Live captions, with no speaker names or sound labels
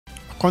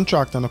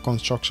contractor and a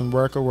construction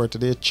worker were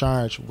today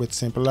charged with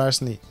simple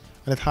larceny,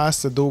 and it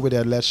has to do with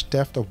the alleged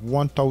theft of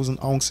 1,000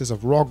 ounces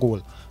of raw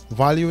gold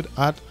valued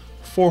at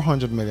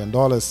 $400 million.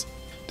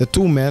 The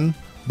two men,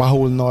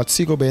 Bahul Nath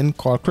Sigobin,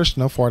 called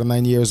Krishna,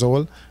 49 years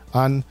old,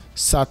 and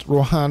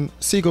Satrohan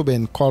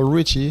Sigobin, called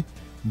Richie,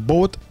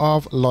 both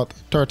of Lot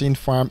 13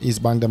 Farm,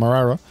 East Bank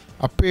Demerara,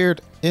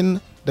 appeared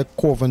in the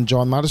Kovan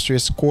John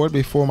Magistrates Court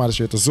before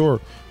Magistrate Azur,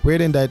 where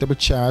the indictable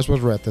charge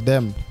was read to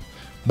them.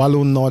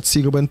 Bahul Nath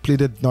Sigobin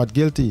pleaded not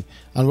guilty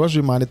and was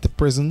remanded to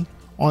prison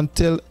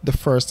until the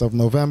 1st of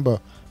November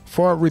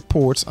for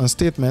reports and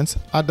statements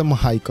at the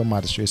Mahaika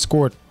Magistrates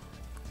Court,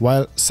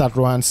 while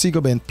Satrohan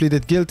Sigobin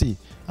pleaded guilty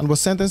and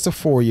was sentenced to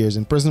 4 years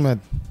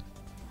imprisonment.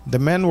 The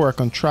men were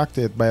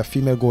contracted by a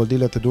female gold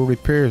dealer to do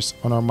repairs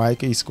on our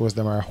Mahaika East Coast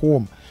Demerara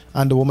home,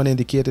 and the woman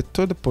indicated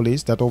to the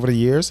police that over the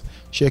years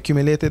she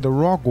accumulated the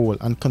raw gold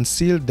and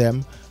concealed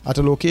them at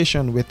a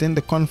location within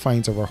the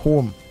confines of her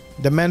home.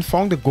 The men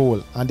found the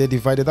gold and they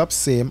divided up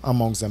same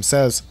amongst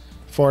themselves.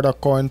 Further,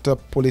 according to a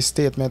police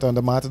statement on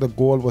the matter, the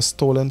gold was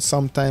stolen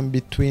sometime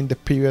between the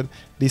period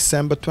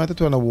December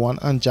 2021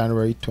 and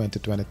January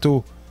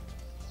 2022.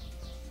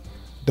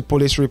 The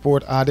police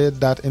report added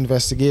that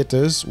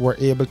investigators were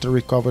able to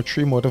recover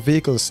 3 motor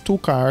vehicles, 2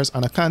 cars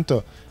and a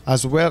canter,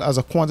 as well as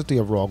a quantity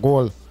of raw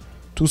gold.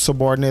 2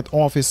 subordinate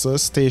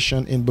officers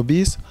stationed in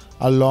Bubis,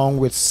 along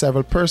with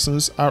several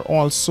persons, are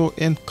also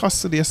in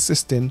custody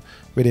assisting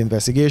with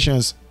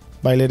investigations.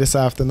 By late this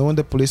afternoon,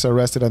 the police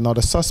arrested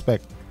another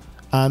suspect,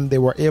 and they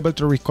were able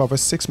to recover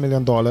 $6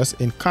 million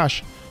in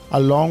cash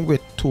along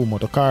with 2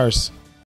 motor cars.